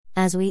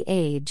As we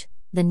age,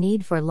 the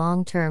need for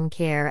long-term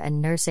care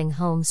and nursing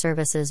home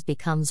services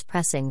becomes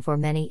pressing for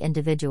many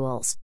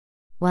individuals.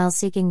 While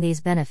seeking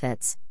these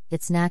benefits,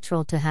 it's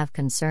natural to have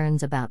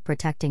concerns about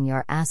protecting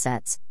your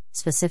assets,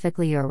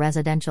 specifically your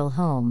residential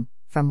home,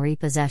 from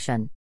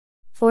repossession.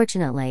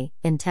 Fortunately,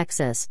 in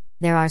Texas,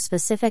 there are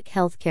specific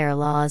healthcare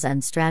laws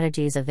and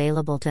strategies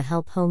available to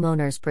help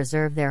homeowners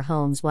preserve their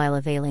homes while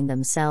availing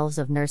themselves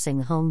of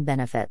nursing home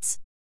benefits.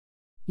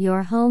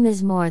 Your home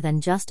is more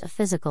than just a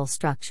physical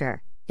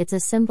structure, it's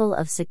a symbol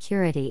of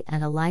security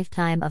and a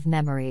lifetime of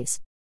memories.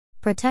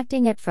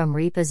 Protecting it from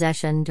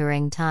repossession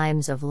during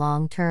times of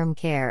long-term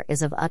care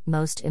is of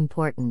utmost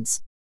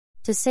importance.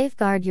 To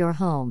safeguard your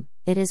home,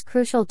 it is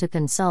crucial to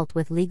consult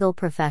with legal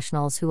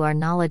professionals who are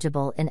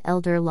knowledgeable in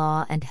elder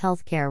law and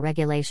healthcare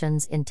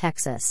regulations in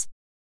Texas.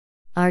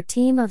 Our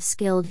team of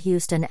skilled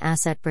Houston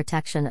asset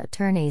protection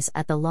attorneys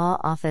at the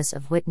law office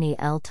of Whitney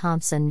L.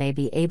 Thompson may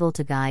be able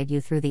to guide you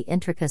through the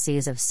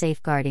intricacies of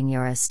safeguarding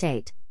your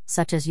estate,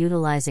 such as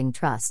utilizing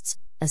trusts,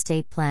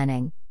 estate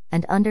planning,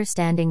 and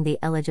understanding the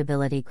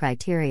eligibility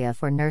criteria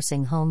for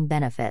nursing home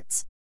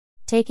benefits.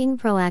 Taking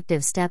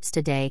proactive steps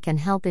today can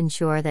help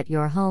ensure that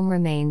your home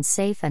remains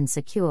safe and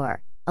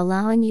secure,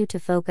 allowing you to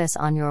focus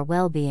on your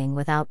well-being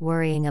without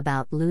worrying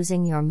about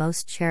losing your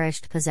most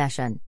cherished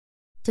possession.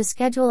 To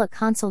schedule a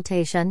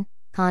consultation,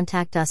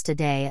 contact us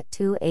today at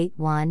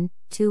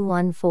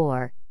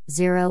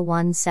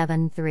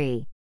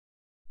 281-214-0173.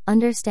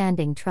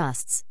 Understanding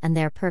trusts and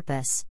their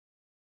purpose.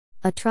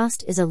 A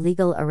trust is a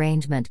legal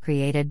arrangement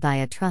created by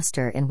a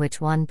trustor in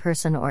which one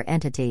person or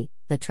entity,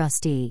 the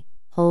trustee,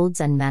 holds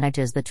and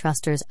manages the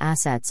trustor's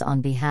assets on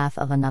behalf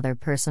of another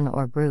person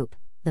or group,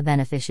 the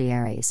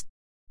beneficiaries.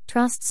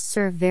 Trusts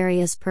serve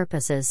various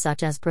purposes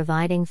such as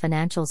providing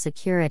financial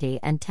security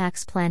and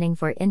tax planning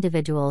for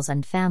individuals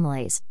and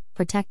families,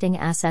 protecting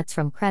assets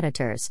from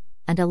creditors,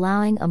 and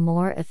allowing a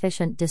more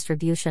efficient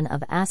distribution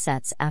of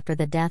assets after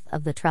the death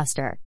of the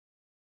trustor.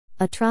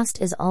 A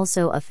trust is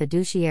also a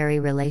fiduciary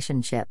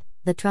relationship.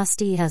 The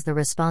trustee has the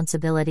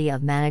responsibility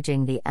of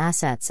managing the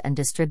assets and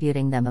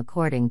distributing them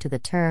according to the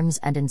terms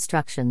and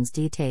instructions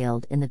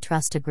detailed in the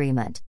trust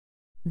agreement.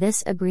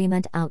 This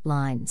agreement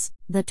outlines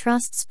the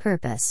trust's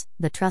purpose,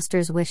 the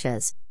trustor's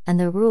wishes, and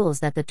the rules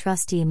that the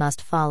trustee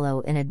must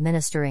follow in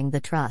administering the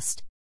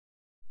trust.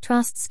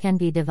 Trusts can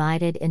be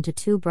divided into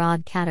two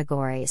broad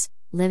categories: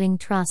 living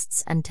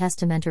trusts and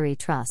testamentary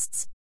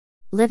trusts.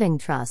 Living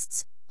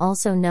trusts,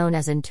 also known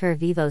as inter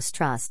vivos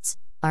trusts,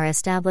 are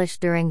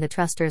established during the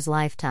trustor's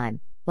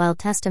lifetime, while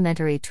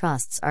testamentary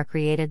trusts are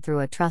created through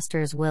a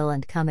trustor's will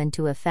and come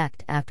into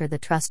effect after the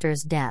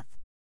trustor's death.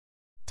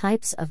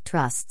 Types of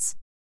trusts.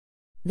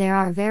 There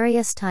are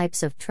various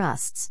types of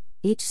trusts,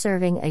 each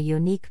serving a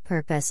unique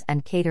purpose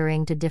and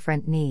catering to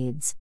different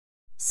needs.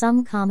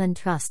 Some common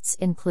trusts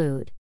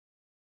include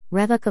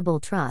revocable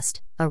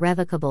trust. A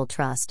revocable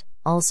trust,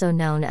 also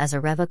known as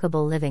a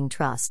revocable living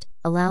trust,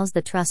 allows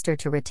the trustor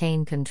to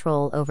retain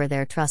control over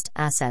their trust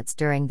assets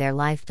during their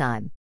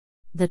lifetime.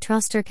 The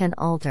trustor can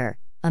alter,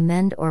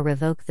 amend or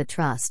revoke the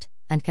trust,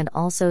 and can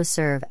also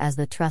serve as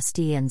the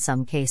trustee in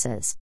some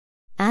cases.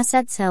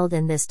 Assets held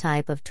in this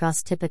type of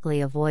trust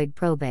typically avoid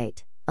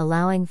probate,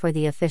 allowing for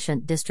the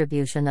efficient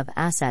distribution of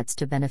assets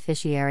to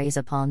beneficiaries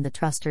upon the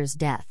trustor's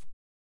death.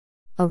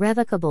 A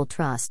revocable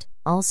trust,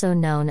 also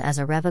known as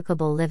a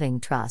revocable living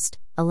trust,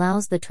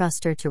 allows the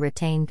trustor to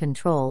retain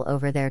control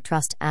over their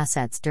trust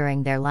assets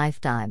during their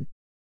lifetime.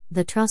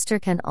 The trustor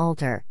can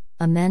alter,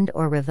 amend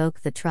or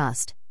revoke the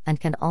trust, and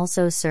can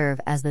also serve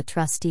as the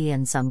trustee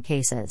in some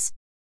cases.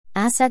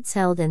 Assets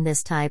held in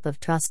this type of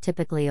trust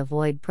typically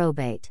avoid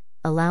probate,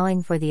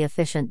 allowing for the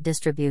efficient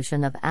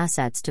distribution of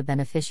assets to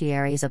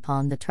beneficiaries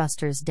upon the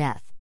trustor's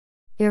death.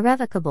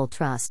 Irrevocable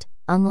trust.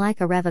 Unlike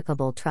a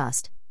revocable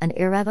trust, an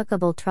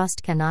irrevocable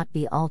trust cannot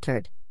be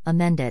altered,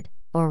 amended,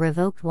 or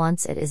revoked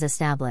once it is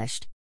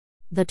established.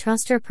 The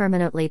trustor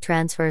permanently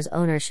transfers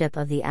ownership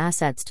of the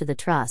assets to the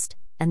trust,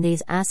 and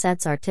these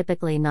assets are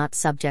typically not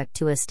subject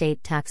to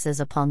estate taxes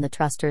upon the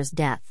trustor's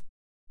death.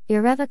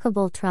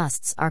 Irrevocable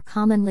trusts are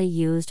commonly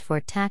used for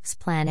tax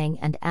planning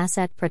and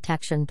asset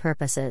protection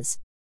purposes.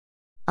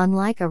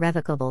 Unlike a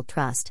revocable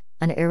trust,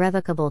 an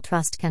irrevocable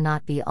trust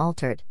cannot be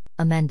altered,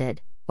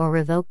 amended, or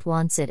revoked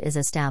once it is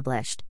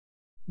established.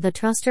 The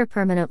trustor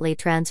permanently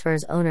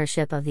transfers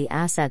ownership of the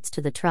assets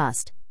to the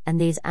trust, and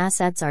these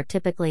assets are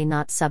typically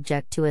not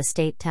subject to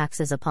estate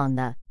taxes upon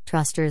the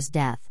trustor's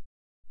death.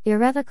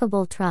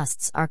 Irrevocable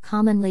trusts are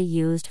commonly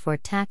used for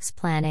tax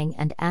planning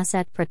and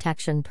asset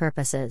protection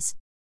purposes.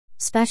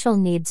 Special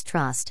Needs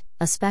Trust.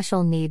 A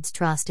special needs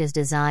trust is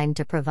designed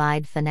to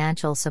provide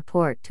financial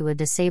support to a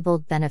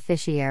disabled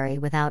beneficiary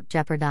without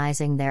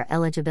jeopardizing their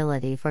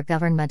eligibility for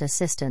government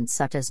assistance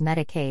such as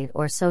Medicaid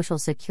or Social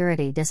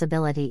Security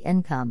Disability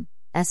Income,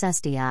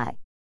 SSDI.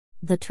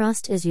 The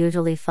trust is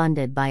usually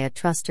funded by a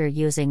trustor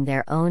using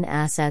their own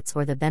assets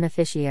or the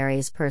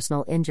beneficiary's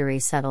personal injury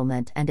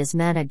settlement and is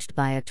managed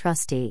by a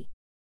trustee.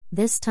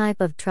 This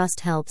type of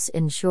trust helps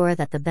ensure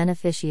that the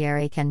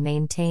beneficiary can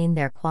maintain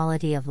their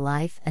quality of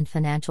life and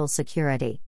financial security.